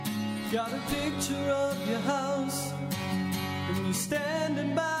Got a picture of your house, and you're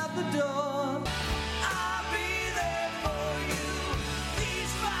standing by the door. I'll be there for you.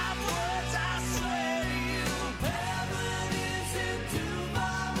 These 5 words I swear to you. Heaven isn't too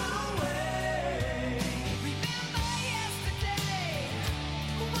far away. Remember yesterday,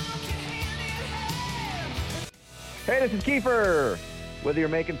 walking hand in hand. Hey, this is Kiefer. Whether you're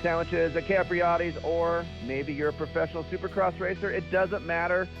making sandwiches at Capriotti's or maybe you're a professional supercross racer, it doesn't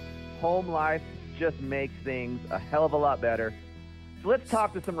matter. Home life just makes things a hell of a lot better. So let's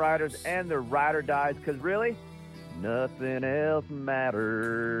talk to some riders and their ride or dies, because really, nothing else matters.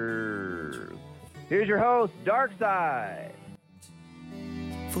 Here's your host, Darkside.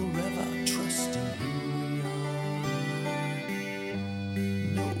 Forever trusting who we are.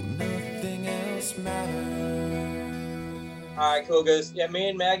 No, nothing else matters. All right, cool, guys. Yeah, me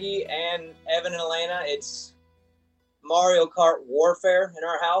and Maggie and Evan and Elena, it's Mario Kart Warfare in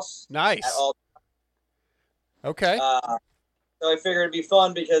our house. Nice. Okay. So I figured it'd be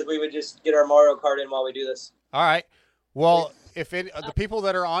fun because we would just get our Mario Kart in while we do this. All right. Well, if the people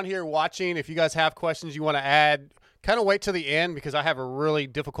that are on here watching, if you guys have questions you want to add, kind of wait till the end, because I have a really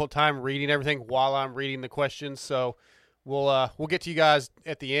difficult time reading everything while I'm reading the questions. So we'll get to you guys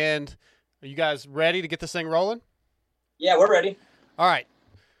at the end. Are you guys ready to get this thing rolling? Yeah, we're ready. All right.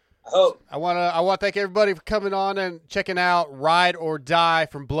 I hope. I want to thank everybody for coming on and checking out Ride or Die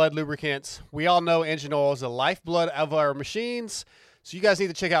from Blud Lubricants. We all know engine oil is the lifeblood of our machines, so you guys need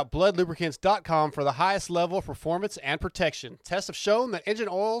to check out bludlubricants.com for the highest level of performance and protection. Tests have shown that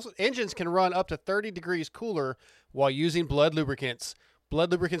engines can run up to 30 degrees cooler while using Blud Lubricants.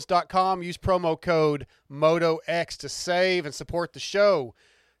 Bludlubricants.com. Use promo code MOTOX to save and support the show.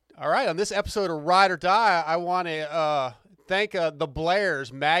 All right, on this episode of Ride or Die, I want to thank the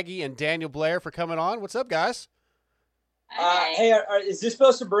Blairs, Maggie and Daniel Blair, for coming on. What's up, guys? Hey, is this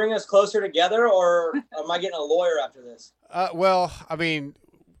supposed to bring us closer together, or am I getting a lawyer after this? Well, I mean,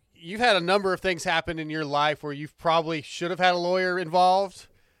 you've had a number of things happen in your life where you probably should have had a lawyer involved,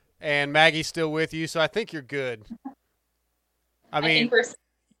 and Maggie's still with you, so I think you're good. I mean,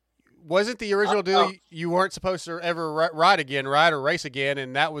 wasn't the original deal you weren't supposed to ever ride again, right, or race again,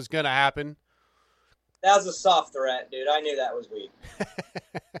 and that was going to happen? That was a soft threat, dude. I knew that was weak.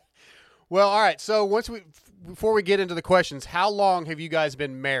 Well, all right. So before we get into the questions, how long have you guys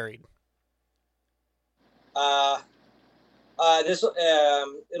been married? It'll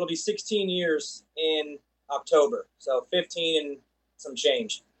be 16 years in October, so 15 and some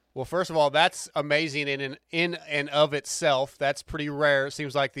change. Well, first of all, that's amazing in and of itself. That's pretty rare, it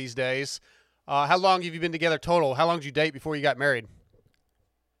seems like, these days. How long have you been together total? How long did you date before you got married?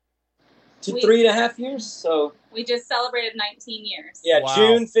 3.5 years. So we just celebrated 19 years. Yeah, wow.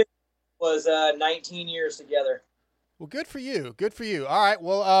 June 5th was 19 years together. Well, good for you. Good for you. All right.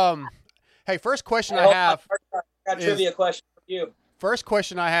 Well, hey, first question I have. Got a trivia question for you. First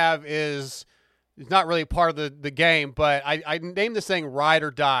question I have is, it's not really part of the game, but I named this thing Ride or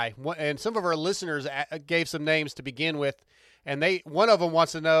Die, and some of our listeners gave some names to begin with, and one of them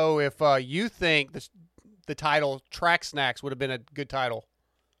wants to know if you think the title Track Snacks would have been a good title.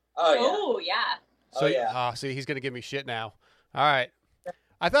 Oh yeah. So, yeah. See, he's going to give me shit now. All right.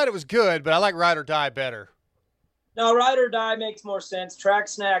 I thought it was good, but I like Ride or Die better. No, Ride or Die makes more sense. Track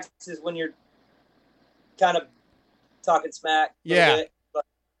Snacks is when you're kind of talking smack. Yeah. Bit, but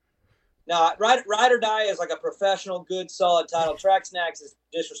no, Ride or Die is like a professional, good, solid title. Track Snacks is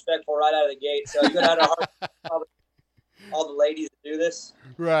disrespectful right out of the gate. So you're going to have a hard all the ladies that do this.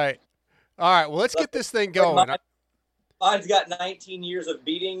 Right. All right. Well, let's get this thing going. Mine's got 19 years of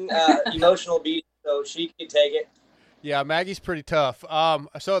beating, emotional beating, so she can take it. Yeah, Maggie's pretty tough.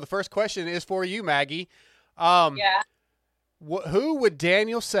 So the first question is for you, Maggie. yeah. Who would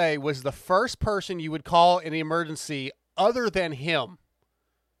Daniel say was the first person you would call in an emergency other than him?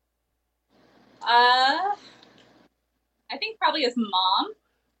 I think probably his mom.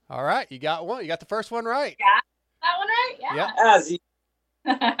 All right, you got one. You got the first one right. Yeah. That one right? Yeah. As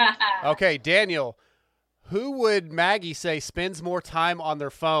Okay, Daniel. Who would Maggie say spends more time on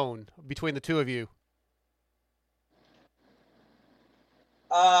their phone between the two of you?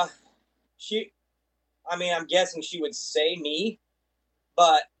 I'm guessing she would say me,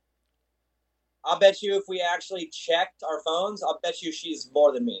 but I'll bet you if we actually checked our phones, I'll bet you she's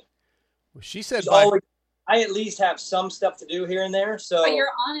more than me. Well, she said I at least have some stuff to do here and there. So But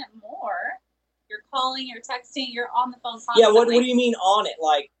you're on it more. You're calling, you're texting, you're on the phone constantly. yeah, what do you mean on it?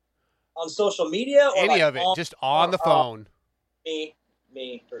 Like on social media? Or any like of it, just on the phone.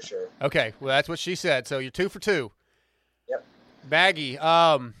 Me for sure. Okay, well, that's what she said. So you're 2 for 2. Yep. Maggie,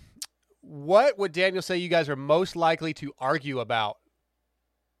 what would Daniel say you guys are most likely to argue about?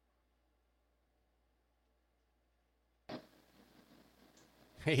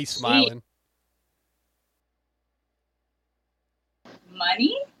 He's smiling.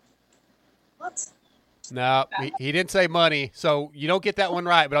 Money? What? No, he didn't say money, so you don't get that one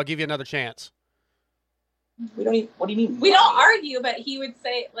right, but I'll give you another chance. We don't even, what do you mean? We don't argue, but he would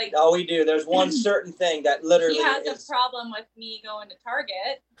say, like, No, we do. There's one certain thing that literally he has is. a problem with me going to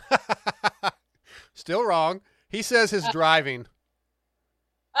Target. Still wrong. He says his driving.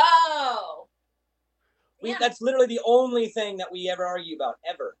 Oh. Yeah. That's literally the only thing that we ever argue about,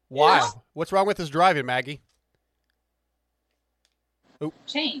 ever. Why? Is- What's wrong with his driving, Maggie?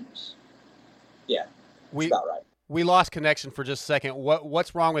 Change. Yeah, We that's about right. we lost connection for just a second.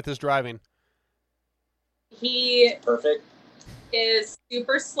 What's wrong with his driving? He Perfect. is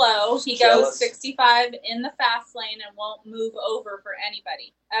super slow. He Jealous. goes 65 in the fast lane and won't move over for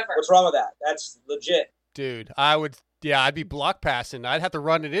anybody, ever. What's wrong with that? That's legit. Dude, I'd be block passing. I'd have to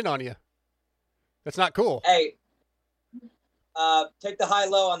run it in on you. That's not cool. Hey, take the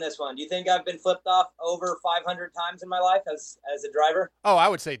high-low on this one. Do you think I've been flipped off over 500 times in my life as a driver? Oh, I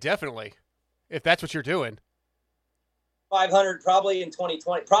would say definitely. If that's what you're doing. 500 probably in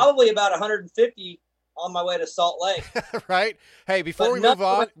 2020. Probably about 150 on my way to Salt Lake. Right? Hey, before But we move nothing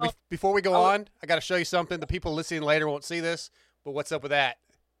on, went before we go Oh. on, I got to show you something. The people listening later won't see this, but what's up with that?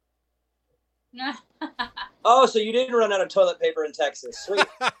 Oh, so you didn't run out of toilet paper in Texas. Sweet.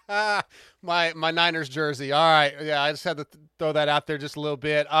 my Niners jersey. All right. Yeah, I just had to throw that out there just a little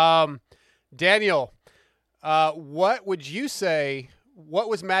bit. Daniel, what would you say, what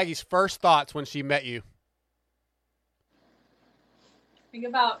was Maggie's first thoughts when she met you? Think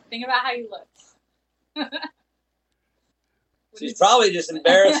about how you look. She's probably just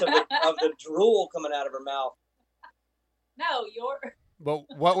embarrassed of the drool coming out of her mouth. No, But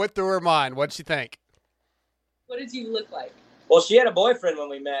what went through her mind? What did she think? what did you look like? Well, she had a boyfriend when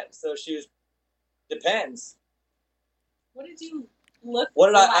we met, so she was. Depends. What did you look What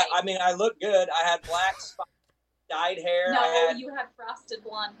did like? I mean, I look good. I had black dyed hair. No, you had frosted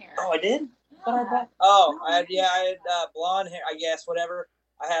blonde hair. Oh, I did. Yeah. Oh, I had blonde hair. I guess whatever.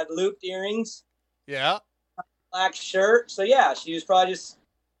 I had looped earrings, Yeah. black shirt. So yeah, she was probably just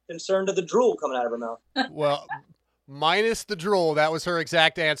concerned of the drool coming out of her mouth. Well, minus the drool, that was her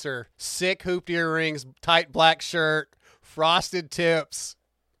exact answer. Sick hooped earrings, tight black shirt, frosted tips.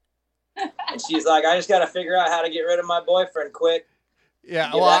 And she's like, I just got to figure out how to get rid of my boyfriend quick. Yeah.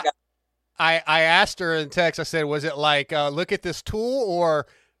 Get Well, that guy. I asked her in text, I said, was it like, look at this tool or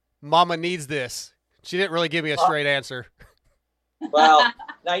mama needs this? She didn't really give me a straight answer. Well,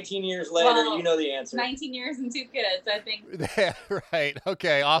 19 years later, Well, you know the answer. 19 years and 2 kids, I think. Right.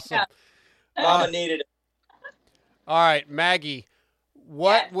 Okay. Awesome. Yeah. Mama needed it. All right, Maggie,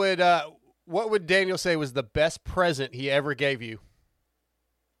 what would Daniel say was the best present he ever gave you?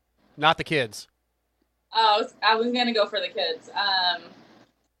 Not the kids. Oh, I was going to go for the kids. I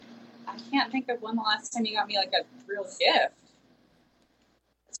can't think of when the last time you got me like a real gift.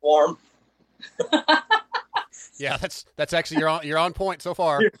 It's warm. Yeah, that's actually you're on point so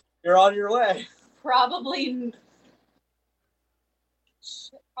far. You're on your way. Probably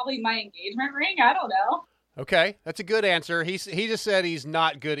my engagement ring. I don't know. Okay, that's a good answer. He just said he's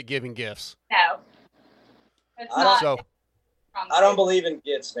not good at giving gifts. No. It's I don't- not. So, I don't believe in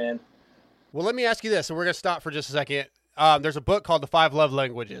gifts, man. well, let me ask you this, and we're gonna stop for just a second. There's a book called The 5 Love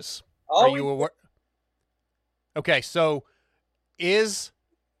Languages. Oh, Are you aware? Okay, so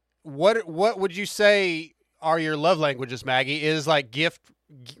what would you say are your love languages, Maggie? Is like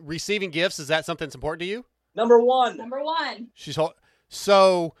receiving gifts? Is that something that's important to you? number one. Number one.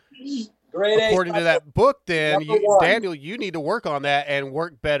 So Grade A. according to that book, then Number one. Daniel, you need to work on that and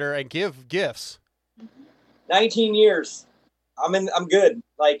work better and give gifts. 19 years. I'm good.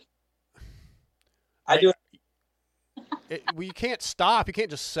 Like, I do. Well, you can't stop. You can't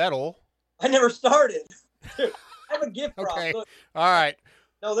just settle. I never started. Dude, I have a gift problem. Okay. Look, All right.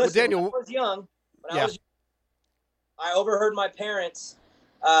 no, listen. Daniel- when I was young, Yeah. I overheard my parents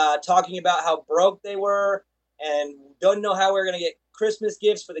talking about how broke they were and don't know how we were going to get Christmas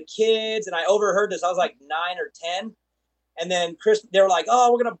gifts for the kids. And I overheard this. I was like 9 or 10. And then they were like,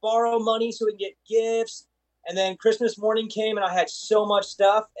 oh, we're going to borrow money so we can get gifts. And then Christmas morning came and I had so much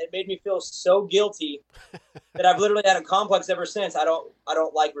stuff. It made me feel so guilty that I've literally had a complex ever since. I don't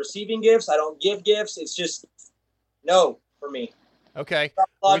like receiving gifts. I don't give gifts. It's just no for me. Okay.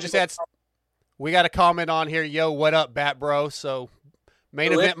 Logical. We got a comment on here. Yo, what up, Bat Bro? So,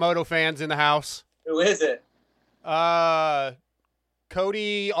 main Who is- event moto fans in the house. Who is it?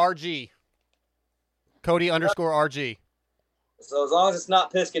 Cody RG. Cody _ RG. So as long as it's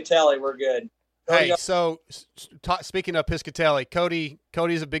not Piscatelli, we're good. Hey, so speaking of Piscatelli,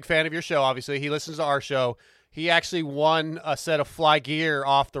 Cody's a big fan of your show. Obviously, he listens to our show. He actually won a set of fly gear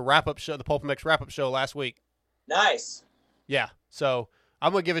off the wrap-up show, the PulpMX wrap-up show last week. Nice. Yeah, so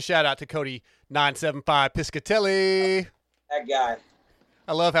I'm going to give a shout-out to Cody975 Piscatelli. That guy.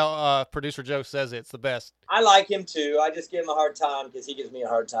 I love how producer Joe says it. It's the best. I like him too. I just give him a hard time because he gives me a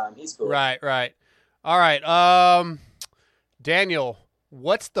hard time. He's cool. Right. All right. Daniel,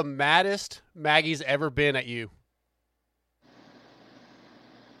 what's the maddest Maggie's ever been at you?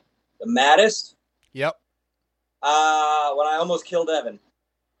 The maddest? Yep. When I almost killed Evan.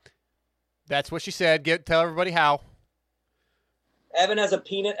 That's what she said. Tell everybody how. Evan has a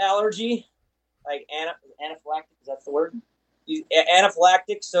peanut allergy, like anaphylactic. Is that the word? He's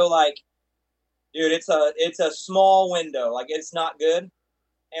anaphylactic. So like, dude, it's a small window. Like it's not good.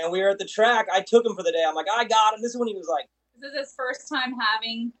 And we were at the track. I took him for the day. I'm like, I got him. This is when he was like. This is his first time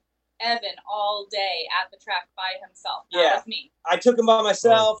having Evan all day at the track by himself. Not with me. I took him by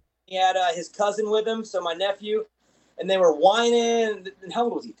myself. Oh. He had his cousin with him, so my nephew, and they were whining. And how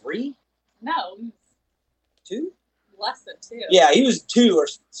old was he? 3? No, 2. Less than 2. Yeah, he was 2 or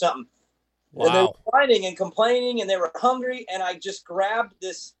something. Wow. And they were whining and complaining, and they were hungry. And I just grabbed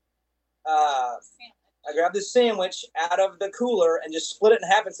this. I grabbed this sandwich out of the cooler and just split it in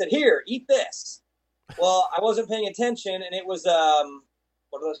half and said, "Here, eat this." Well, I wasn't paying attention, and it was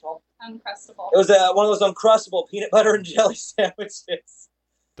what are those called? Uncrustable. It was one of those Uncrustable peanut butter and jelly sandwiches.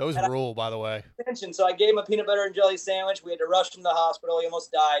 Those rule, by the way. Attention, so I gave him a peanut butter and jelly sandwich. We had to rush him to the hospital. He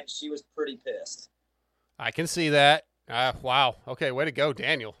almost died. She was pretty pissed. I can see that. Wow. Okay, way to go,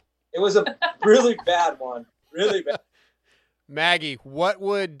 Daniel. It was a really bad one. Really bad. Maggie, what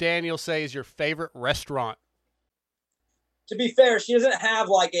would Daniel say is your favorite restaurant? To be fair, she doesn't have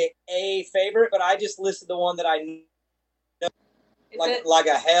like a favorite, but I just listed the one that I know. Like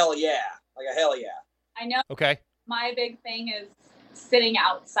a hell yeah. Like a hell yeah. I know. Okay. My big thing is sitting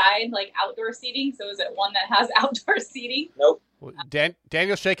outside, like outdoor seating. So is it one that has outdoor seating? Nope. Well,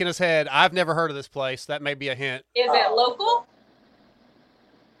 Daniel's shaking his head. I've never heard of this place. That may be a hint. Is it local?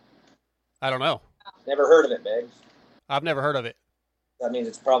 I don't know. Never heard of it, babe. I've never heard of it. That means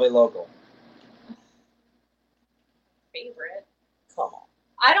it's probably local. Favorite? Come on.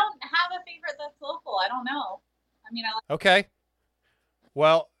 I don't have a favorite that's local. I don't know. I mean, I like. Okay.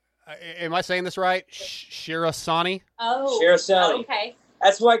 Well, am I saying this right? Shirasani? Oh. Shirasani. Okay.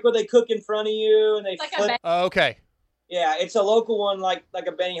 That's like where they cook in front of you and they flip. Okay. Yeah, it's a local one like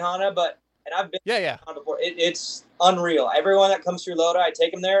a Benihana, and I've been Yeah. before. It's unreal. Everyone that comes through Loda, I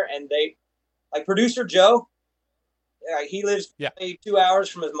take them there, and they, like producer Joe, he lives 2 hours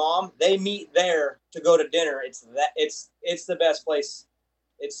from his mom. They meet there to go to dinner. It's the best place.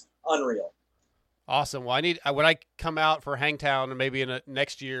 It's unreal. Awesome. Well, when I come out for Hangtown and maybe in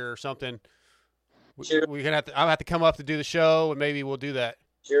next year or something, Sure. I'll have to come up to do the show, and maybe we'll do that.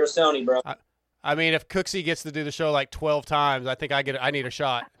 Shirasani, bro. I mean, if Cooksey gets to do the show like 12 times, I think I need a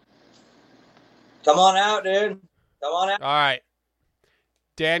shot. Come on out, dude. Come on out. All right.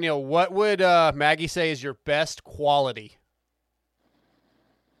 Daniel, what would Maggie say is your best quality?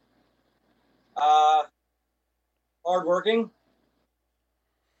 Hardworking.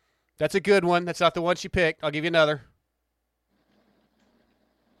 That's a good one. That's not the one she picked. I'll give you another.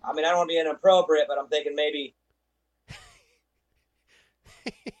 I mean, I don't want to be inappropriate, but I'm thinking maybe.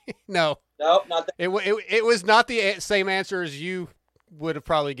 No. Nope, not that. It was not the same answer as you would have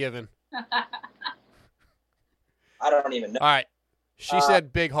probably given. I don't even know. All right. She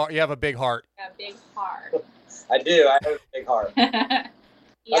said big heart. You have a big heart. A big heart. I do. I have a big heart.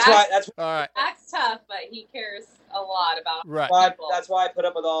 That's all right. Acts tough, but he cares a lot about people. That's why I put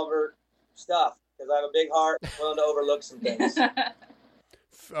up with all of her stuff, because I have a big heart, willing to overlook some things.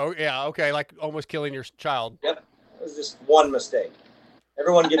 Oh yeah, okay, like almost killing your child. Yep, it was just one mistake.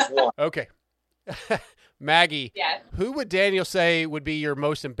 Everyone gets one. Okay. Maggie, yes. Who would Daniel say would be your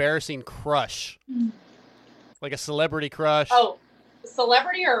most embarrassing crush? Like a celebrity crush? Oh,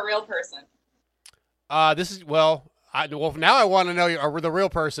 celebrity or a real person? This is now I want to know the real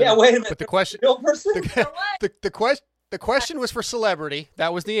person. Yeah, wait a minute. But the question, real person? the question was for celebrity.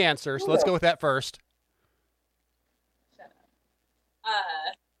 That was the answer. So let's go with that first. Shut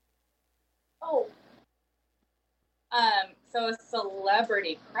up. So a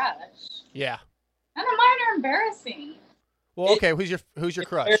celebrity crush. Yeah. None of mine are embarrassing. Well, okay. Who's your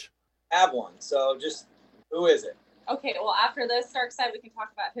crush? Have one. So just who is it? Okay. Well, after this Dark Side, we can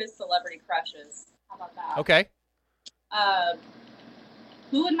talk about his celebrity crushes. How about that? Okay.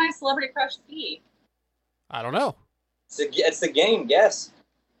 Who would my celebrity crush be? I don't know. It's the game. Guess.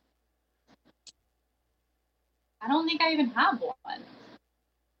 I don't think I even have one.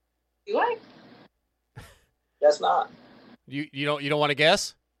 Do I? Guess not. You don't want to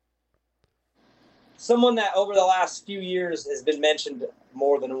guess? someone that over the last few years has been mentioned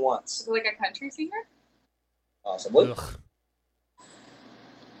more than once. Like a country singer? Awesome. Ugh.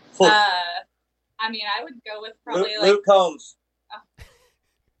 I mean, I would go with probably Luke Combs.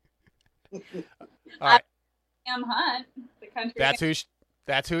 All right. Sam Hunt, the country singer.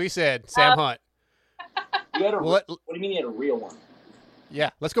 That's who he said. Sam Hunt. You had a, Well, what do you mean you had a real one?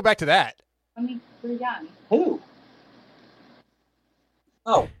 Yeah, let's go back to that. I mean, we're young. Who?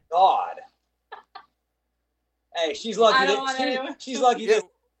 Oh God. Hey, she's lucky. I don't wanna- She's lucky this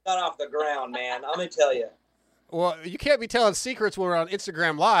got off the ground, man. I'm gonna tell you. Well, you can't be telling secrets when we're on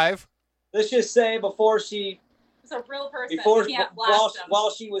Instagram Live. Let's just say before she, It's a real person. before You can't blast them. while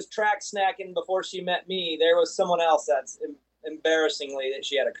she was track snacking before she met me, there was someone else that's embarrassingly that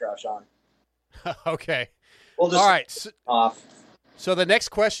she had a crush on. Okay. We'll just All right. off. So the next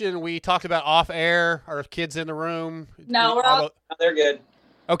question we talked about off air. Are kids in the room? No, we're all- They're good.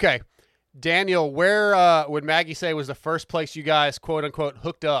 Okay. Daniel, where would Maggie say was the first place you guys, quote unquote,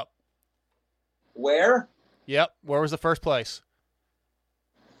 hooked up? Where? Yep. Where was the first place?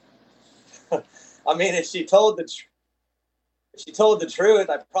 I mean, if she told the truth,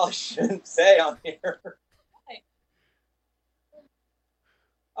 I probably shouldn't say on here. Why?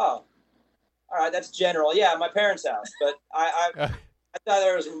 Oh, all right. That's general. Yeah, my parents' house, but I thought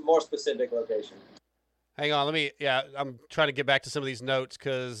there was a more specific location. Hang on. I'm trying to get back to some of these notes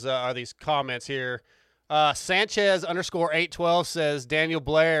because are these comments here. Sanchez _812 says, Daniel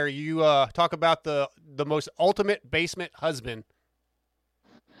Blair, you talk about the most ultimate basement husband.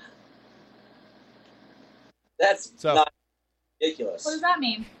 That's not ridiculous. What does that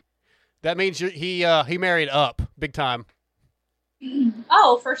mean? That means he married up big time.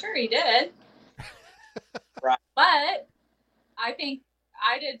 Oh, for sure he did. Right. But I think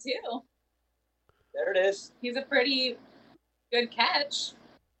I did too. There it is. He's a pretty good catch.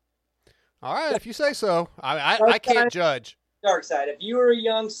 All right, if you say so. I can't judge. Dark side. If you were a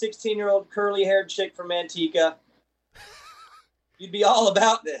young 16-year-old curly-haired chick from Antigua, you'd be all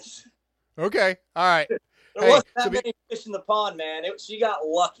about this. Okay. All right. There wasn't that many fish in the pond, man. She got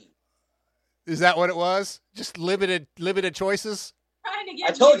lucky. Is that what it was? Just limited choices? Trying to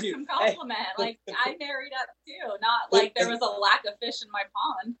give you some compliment. Hey. Like, I married up too. Not like there was a lack of fish in my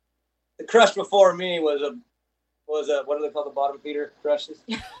pond. The crush before me was a what do they call the bottom feeder crushes?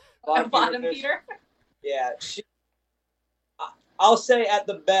 Bottom feeder? Yeah. I'll say at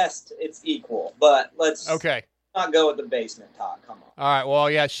the best it's equal, but let's not go with the basement talk. Come on. All right. Well,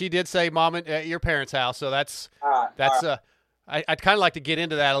 yeah, she did say mom at your parents' house, so that's all right. I'd kind of like to get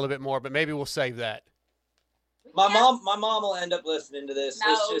into that a little bit more, but maybe we'll save that. My mom will end up listening to this.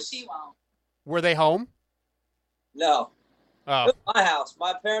 No, she won't. Were they home? No. Oh. It was my house.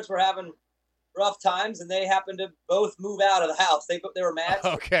 My parents were having rough times, and they happened to both move out of the house. They were mad.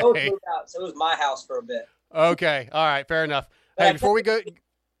 So okay. Both moved out, so it was my house for a bit. Okay. All right. Fair enough. Hey, before we go,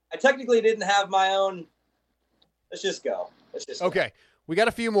 I technically didn't have my own. Let's just go. Okay. We got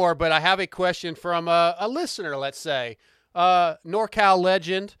a few more, but I have a question from a listener. Let's say NorCal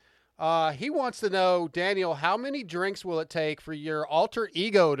legend. He wants to know, Daniel, how many drinks will it take for your alter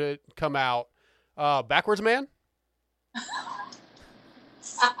ego to come out? Backwards Man?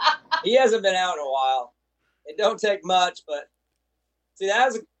 He hasn't been out in a while. It don't take much, but see, that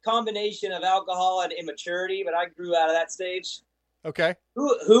was a combination of alcohol and immaturity, but I grew out of that stage. Okay.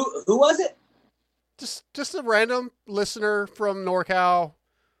 Who was it? Just a random listener from NorCal.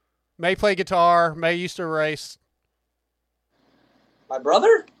 May play guitar, may used to race. My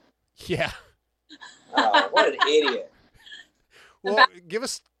brother? Yeah. Oh, what an idiot. Well, give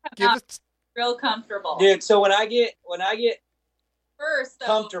us real comfortable. Dude, so when I get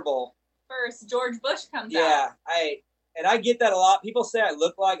comfortable. First, George Bush comes out. Yeah, I get that a lot. People say I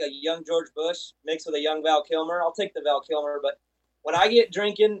look like a young George Bush mixed with a young Val Kilmer. I'll take the Val Kilmer, but when I get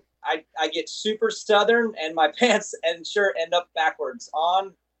drinking, I get super southern, and my pants and shirt end up backwards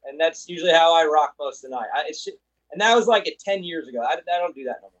on, and that's usually how I rock most of the night. And that was like 10 years ago. I don't do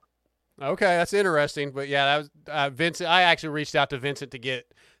that no more. Okay, that's interesting. But yeah, that was Vincent. I actually reached out to Vincent to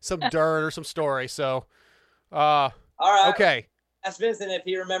get some dirt or some story. So, all right. Okay. Ask Vincent if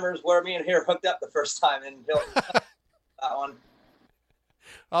he remembers where me and he hooked up the first time, and he'll that one.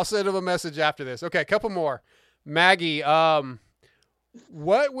 I'll send him a message after this. Okay, a couple more. Maggie,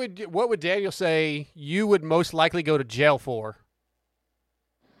 what would Daniel say you would most likely go to jail for?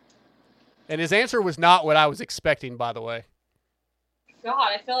 And his answer was not what I was expecting, by the way. God,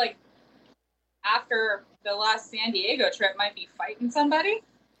 I feel like after the last San Diego trip, might be fighting somebody.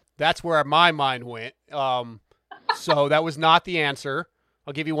 That's where my mind went. So that was not the answer.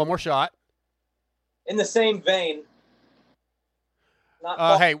 I'll give you one more shot. In the same vein,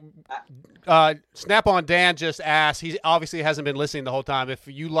 Not Hey, Snap on Dan just asked. He obviously hasn't been listening the whole time. If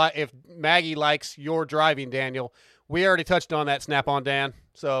Maggie likes your driving, Daniel, we already touched on that. Snap on Dan.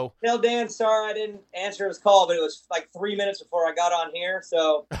 So Tell Dan, sorry I didn't answer his call, but it was like 3 minutes before I got on here.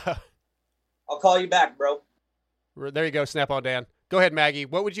 So I'll call you back, bro. there you go. Snap on Dan. Go ahead, Maggie.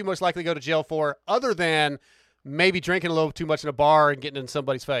 What would you most likely go to jail for, other than maybe drinking a little too much in a bar and getting in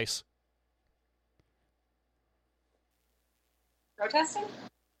somebody's face? Protesting?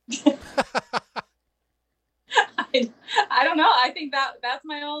 I don't know. I think that's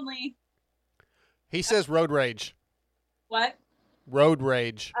my only. He says road rage. What? Road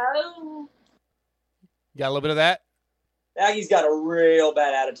rage. Oh. Got a little bit of that? Maggie's got a real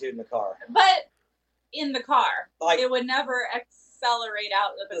bad attitude in the car. But in the car, Like- it would never accelerate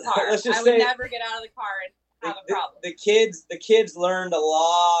out of the car. Let's just I would say- never get out of the car and have a problem. The kids learned a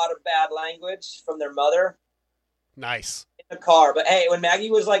lot of bad language from their mother Nice. in the car. But hey, when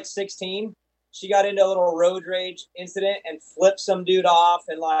Maggie was like 16, she got into a little road rage incident and flipped some dude off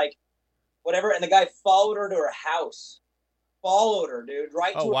and like whatever. And the guy followed her to her house. Followed her, dude,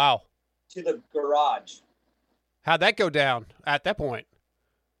 right Oh, wow. to the garage. How'd that go down at that point?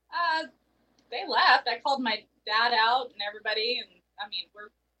 They left. I called my dad out and everybody, and I mean,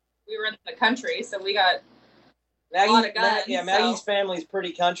 we were in the country, so we got lot of guns, Maggie's so- family's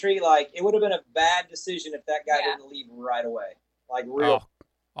pretty country. Like, it would have been a bad decision if that guy Yeah. didn't leave right away. Like, real. Oh,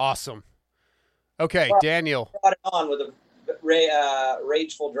 awesome. Okay, Well- Daniel. Brought it on with a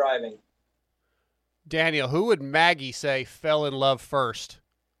rageful driving. Daniel, who would Maggie say fell in love first?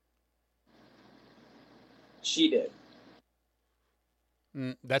 She did.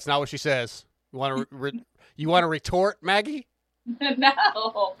 That's not what she says. You want to retort, Maggie?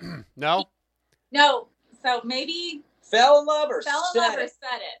 no. No? No. So maybe Fell in love or fell in said love or it?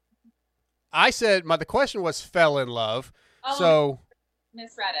 said it. I said the question was fell in love. Oh, So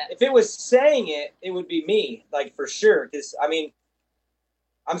misread it. If it was saying it, it would be me, like, for sure. Because, I mean,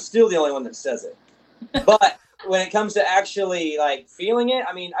 I'm still the only one that says it. But when it comes to actually, like, feeling it,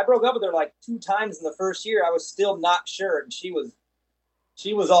 I mean, I broke up with her, like, 2 times in the first year. I was still not sure. And she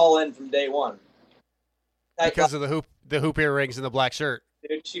was all in from day one. Like, because of the hoop earrings and the black shirt.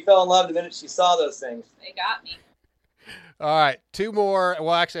 dude, she fell in love the minute she saw those things. They got me. All right, 2 more.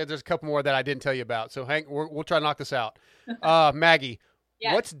 Well, actually, there's a couple more that I didn't tell you about. So we'll try to knock this out. Maggie,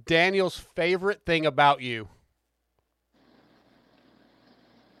 Yes. what's Daniel's favorite thing about you?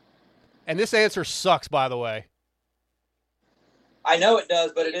 And this answer sucks, by the way. I know it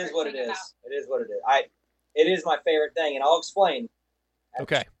does, but it is Favorite what it thing is. about- It is what it is. It is my favorite thing, and I'll explain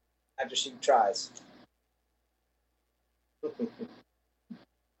Okay. after she tries. I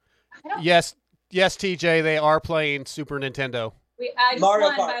don't. Yes, TJ, they are playing Super Nintendo. I just Mario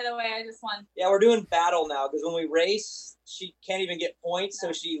won, Kart. by the way. I just won. Yeah, we're doing battle now because when we race, she can't even get points,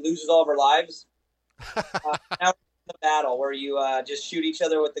 so she loses all of her lives. Now we're in the battle where you just shoot each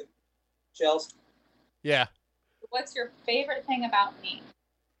other with the shells. Yeah. What's your favorite thing about me?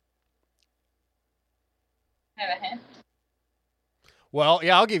 Have a hint? Well,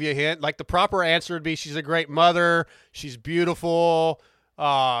 yeah, I'll give you a hint. Like the proper answer would be she's a great mother, she's beautiful,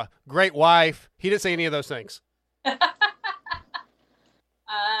 great wife. He didn't say any of those things.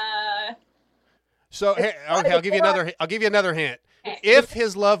 So hey, okay, I'll give you another hint. Okay. If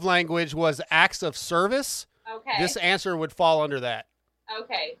his love language was acts of service, Okay. this answer would fall under that.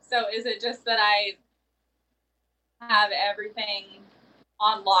 Okay. So is it just that I have everything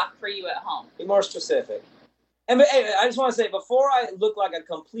on lock for you at home? Be more specific. And but, hey, I just want to say, before I look like a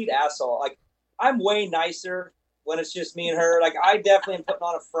complete asshole, like I'm way nicer when it's just me and her. Like I definitely am putting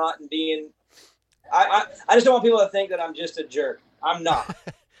on a front and being. I just don't want people to think that I'm just a jerk. I'm not.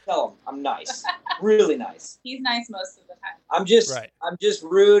 Tell them I'm nice, really nice. He's nice most of the time. I'm just Right. I'm just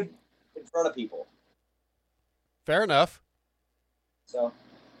rude in front of people. Fair enough. So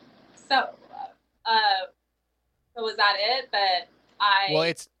So, so was that it? That I. Well,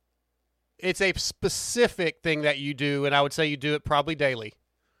 it's a specific thing that you do, and I would say you do it probably daily.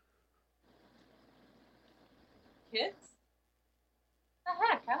 Kids? The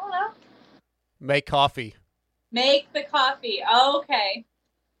heck? I don't know. Make coffee. Make the coffee. Okay.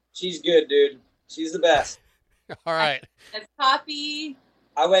 she's good, dude. She's the best. All right. It's coffee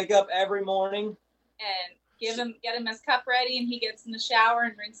I wake up every morning. and get him his cup ready, and he gets in the shower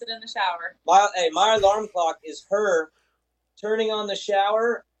and drinks it in the shower. My alarm clock is her turning on the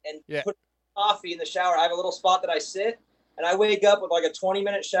shower and Yeah. putting coffee in the shower. I have a little spot that I sit, and I wake up with like a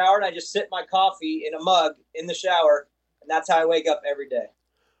 20-minute shower, and I just sit my coffee in a mug in the shower, and that's how I wake up every day.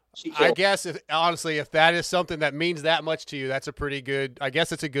 She I killed. guess if that is something that means that much to you, that's a pretty good. I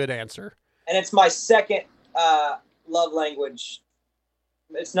guess it's a good answer. And it's my second love language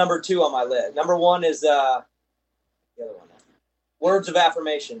It's number 2 on my list. Number 1 is the other one. Words of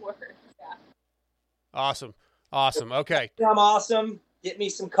affirmation. Words, yeah. Awesome. Okay. I'm awesome. Get me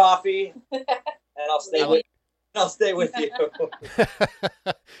some coffee, and I'll stay with you.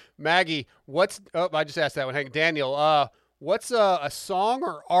 Maggie, I just asked that one. Hey, Daniel, what's a song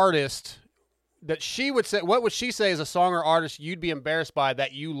or artist that she would say, what would she say is a song or artist you'd be embarrassed by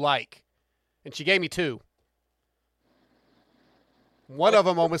that you like? And she gave me 2. One of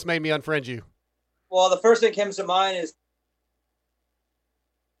them almost made me unfriend you. Well, the first thing that comes to mind is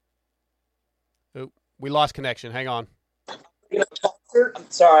we lost connection. Hang on. I'm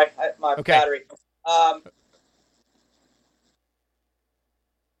sorry, my Okay. battery. I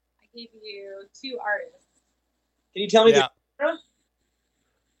gave you 2 artists. Can you tell me Yeah. the genre?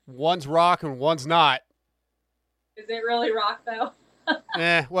 One's rock and one's not. Is it really rock though?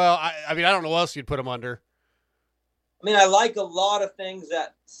 Well, I mean, I don't know what else you'd put them under. I mean, I like a lot of things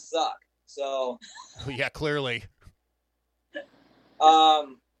that suck. So, Yeah, clearly.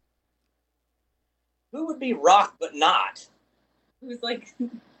 who would be rock but not? Who's like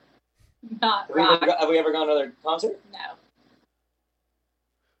not Have rock? we ever gone to their concert? No.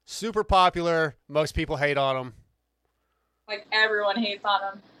 Super popular. Most people hate on them. Like everyone hates on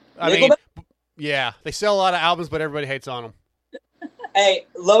them. I mean, Nickelback? yeah, they sell a lot of albums, but everybody hates on them. Hey,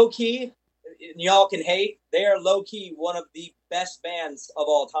 low key, y'all can hate. They are low key one of the best bands of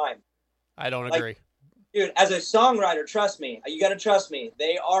all time. I don't Like, agree. Dude, as a songwriter, trust me. You got to trust me.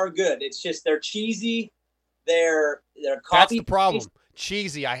 They are good. It's just they're cheesy. They're That's copy. the problem.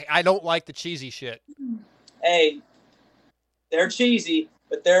 Cheesy. I don't like the cheesy shit. Hey, they're cheesy,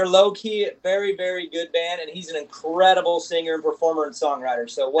 but they're low key, very, very good band, and he's an incredible singer and performer and songwriter.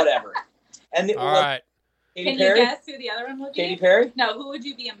 So whatever. And All right. Katy Can Perry. you guess who the other one would be? Katy Perry. No, who would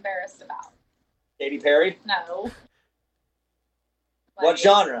you be embarrassed about? Katy Perry. No. What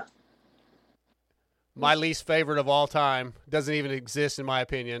genre? My least favorite of all time. Doesn't even exist in my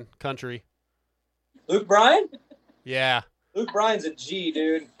opinion. Country. Luke Bryan. Yeah. Luke Bryan's a G,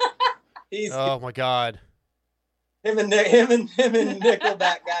 dude. He's Oh my God. him and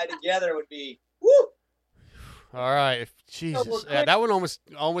Nickelback guy together would be woo. All right. Jesus. we're Yeah, that one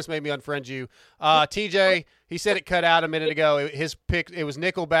almost made me unfriend you. TJ, he said it cut out a minute ago. His pick, it was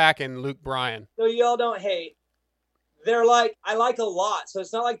Nickelback and Luke Bryan. So y'all don't hate. They're like I like a lot. So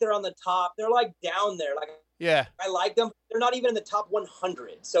it's not like they're on the top. They're like down there. Like Yeah. I like them. They're not even in the top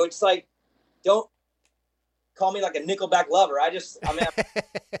 100. So it's like, don't call me like a Nickelback lover. I mean,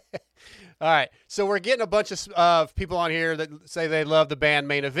 All right. So we're getting a bunch of people on here that say they love the band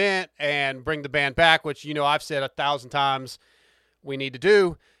Main Event and bring the band back, which, I've said 1,000 times we need to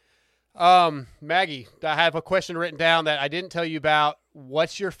do. Maggie, I have a question written down that I didn't tell you about.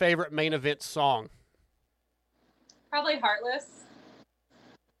 What's your favorite Main Event song? Probably Heartless.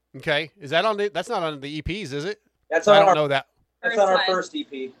 Okay. Is that that's not on the EPs, is it? that's I on don't our know that. that's First on our one. first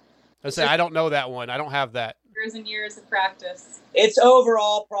EP. I don't know that one. I don't have that. Years and years of practice. It's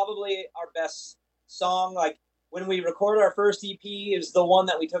overall probably our best song. Like when we recorded our first EP, is the one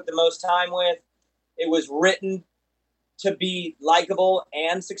that we took the most time with. It was written to be likable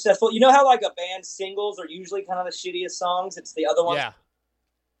and successful. You know how like a band's singles are usually kind of the shittiest songs? It's the other ones. Yeah.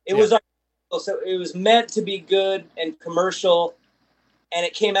 It was so it was meant to be good and commercial, and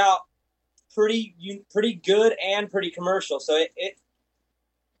it came out pretty good and pretty commercial. So it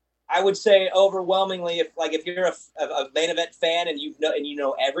I would say overwhelmingly, if you're a Main Event fan and you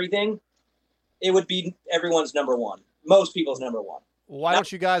know everything, it would be everyone's number one. Most people's number one. Why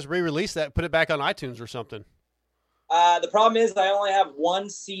don't you guys re-release that, put it back on iTunes or something? The problem is I only have one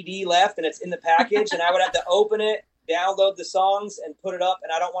CD left, and it's in the package, and I would have to open it, download the songs, and put it up,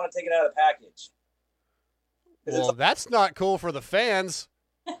 and I don't want to take it out of the package. Well, that's not cool for the fans.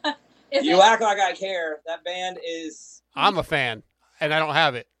 You act like I care. That band is... I'm a fan, and I don't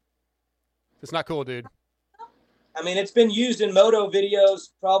have it. It's not cool, dude. I mean, it's been used in moto videos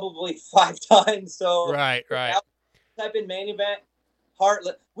probably 5 times, so... Right. Type in Main Event,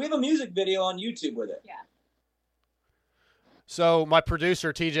 Heartless. We have a music video on YouTube with it. Yeah. So my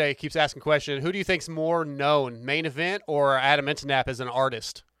producer, TJ, keeps asking question, who do you think's more known, Main Event or Adam Intonap as an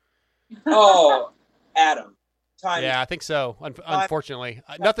artist? Oh, Adam. Time. Yeah, I think so, unfortunately.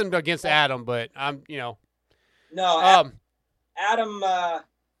 Nothing against Adam, but I'm, No, um, Adam,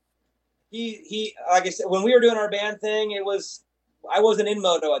 he like I said, when we were doing our band thing, I wasn't in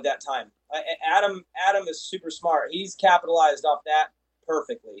moto at that time. Adam is super smart. He's capitalized off that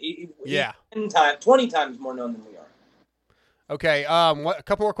perfectly. He's 20 times more known than we are. Okay, a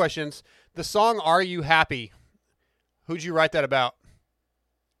couple more questions. The song "Are You Happy"? Who'd you write that about?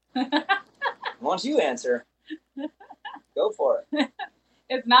 Why don't you answer? Go for it.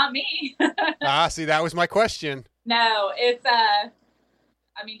 It's not me. See, that was my question. No, it's I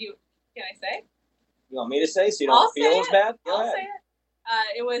mean, can I say? You want me to say so you I'll don't feel say as it. bad? Go I'll ahead. say it.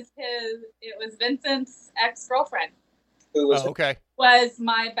 It was Vincent's ex-girlfriend. Who was Oh, okay. Was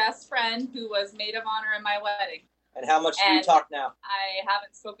my best friend who was maid of honor in my wedding. And how much do you And talk now? I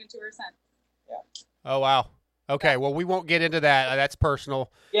haven't spoken to her since. Oh, wow. Okay, well, we won't get into that. That's personal.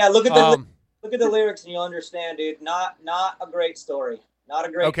 Yeah, look at the lyrics and you'll understand, dude. Not a great story. Not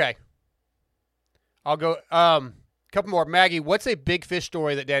a great. Okay. I'll go. Couple more. Maggie, what's a big fish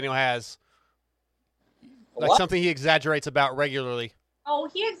story that Daniel has? Like What? something he exaggerates about regularly. Oh,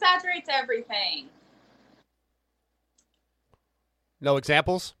 he exaggerates everything. No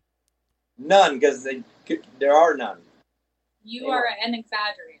examples? None, because there are none. You are an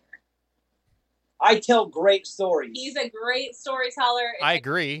exaggerator. I tell great stories. He's a great storyteller. I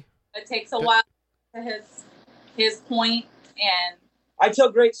agree. It takes a while to his point, and I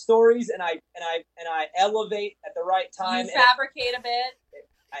tell great stories, and I elevate at the right time. you fabricate a bit.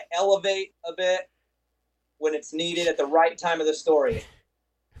 I elevate a bit when it's needed at the right time of the story.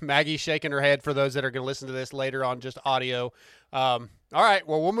 Maggie's shaking her head for those that are going to listen to this later on, just audio. All right,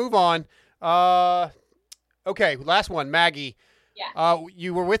 well, we'll move on. Okay, last one, Maggie. Yeah.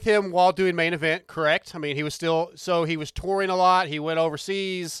 You were with him while doing Main Event, correct? I mean, he was touring a lot. He went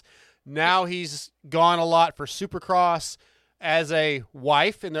overseas. Now he's gone a lot for Supercross as a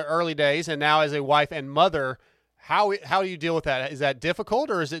wife in the early days, and now as a wife and mother. How do you deal with that? Is that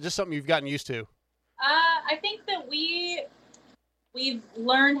difficult, or is it just something you've gotten used to? I think that we've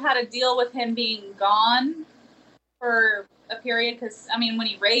learned how to deal with him being gone for a period, because I mean, when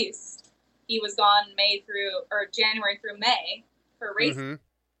he raced, he was gone January through May for racing.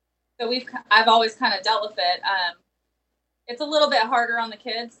 Mm-hmm. So I've always kind of dealt with it. It's a little bit harder on the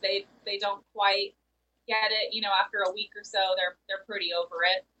kids. They don't quite get it. You know, after a week or so, they're pretty over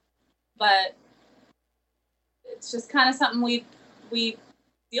it. But it's just kind of something we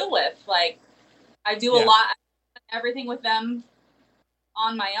deal with. Like, I do a lot, everything with them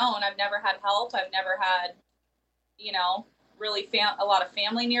on my own. I've never had help. I've never had, really a lot of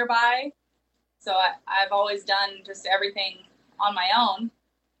family nearby. So I've always done just everything on my own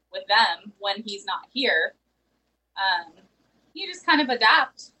with them when he's not here. You just kind of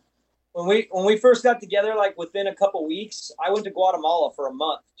adapt. When we first got together, like within a couple weeks, I went to Guatemala for a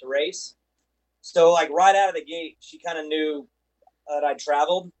month to race. So like right out of the gate, she kind of knew that I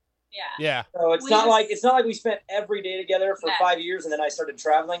traveled. Yeah. Yeah. So it's not like we spent every day together for 5 years and then I started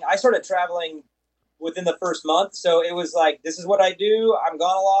traveling. I started traveling within the first month. So it was like, this is what I do. I'm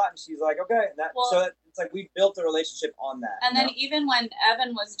gone a lot. And she's like, okay. So it's like we built a relationship on that. And then even when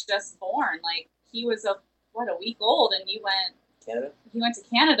Evan was just born, like he was a week old, and he went to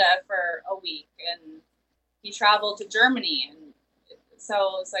Canada for a week, and he traveled to Germany. And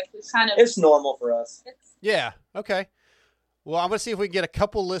so it's like it's normal for us. Yeah. Okay. Well, I'm going to see if we can get a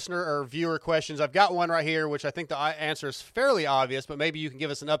couple listener or viewer questions. I've got one right here, which I think the answer is fairly obvious, but maybe you can give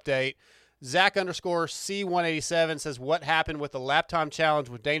us an update. Zach_C187 says, what happened with the lap time challenge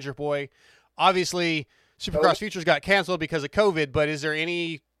with Danger Boy? Obviously, Supercross Futures got canceled because of COVID, but is there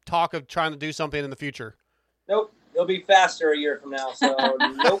any talk of trying to do something in the future? Nope. It'll be faster a year from now. So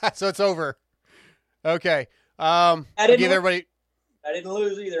nope. So it's over. Okay. I didn't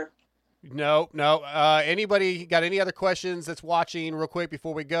lose either. No. Anybody got any other questions that's watching real quick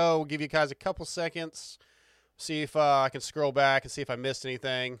before we go? We'll give you guys a couple seconds. See if I can scroll back and see if I missed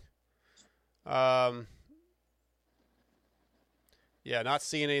anything. Not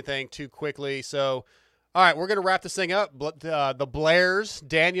seeing anything too quickly. So, all right, we're going to wrap this thing up. The Blairs,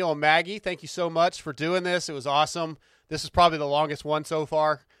 Daniel and Maggie, thank you so much for doing this. It was awesome. This is probably the longest one so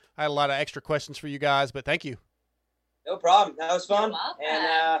far. I had a lot of extra questions for you guys, but thank you. No problem. That was fun. You're welcome.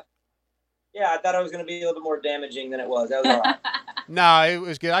 And, I thought it was going to be a little bit more damaging than it was. That was all right. No, it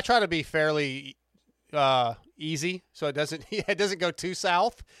was good. I try to be fairly easy so it doesn't go too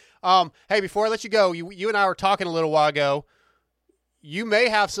south. Hey, before I let you go, you and I were talking a little while ago. You may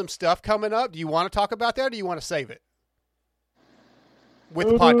have some stuff coming up. Do you want to talk about that, or do you want to save it with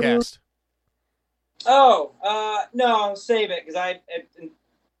the podcast? No, save it, because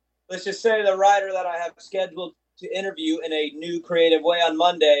let's just say the rider that I have scheduled to interview in a new creative way on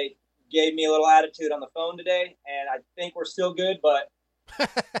Monday gave me a little attitude on the phone today, and I think we're still good, but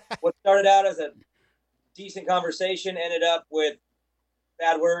what started out as a decent conversation ended up with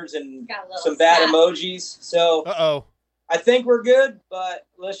bad words and some bad emojis. So I think we're good, but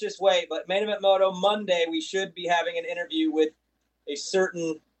let's just wait. But Main Event Moto Monday, we should be having an interview with a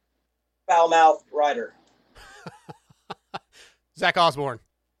certain foul-mouthed rider. Zach Osborne.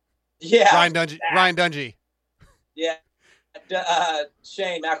 Yeah. Ryan Dungey. Yeah.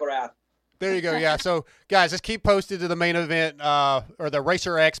 Shane McElrath. There you go. Yeah. So, guys, just keep posted to the main event or the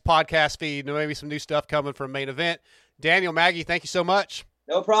Racer X podcast feed. There may be some new stuff coming from main event. Daniel, Maggie, thank you so much.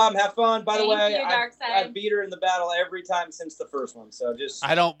 No problem. Have fun. By the Thank way, you, I Darkside. beat her in the battle every time since the first one. So just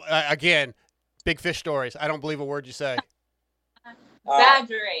I don't, again, big fish stories. I don't believe a word you say. all right.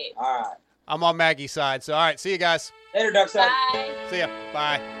 Exaggerate. All right. I'm on Maggie's side. So, all right. See you guys. Later, Darkside. Bye. See ya.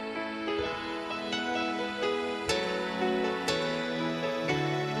 Bye.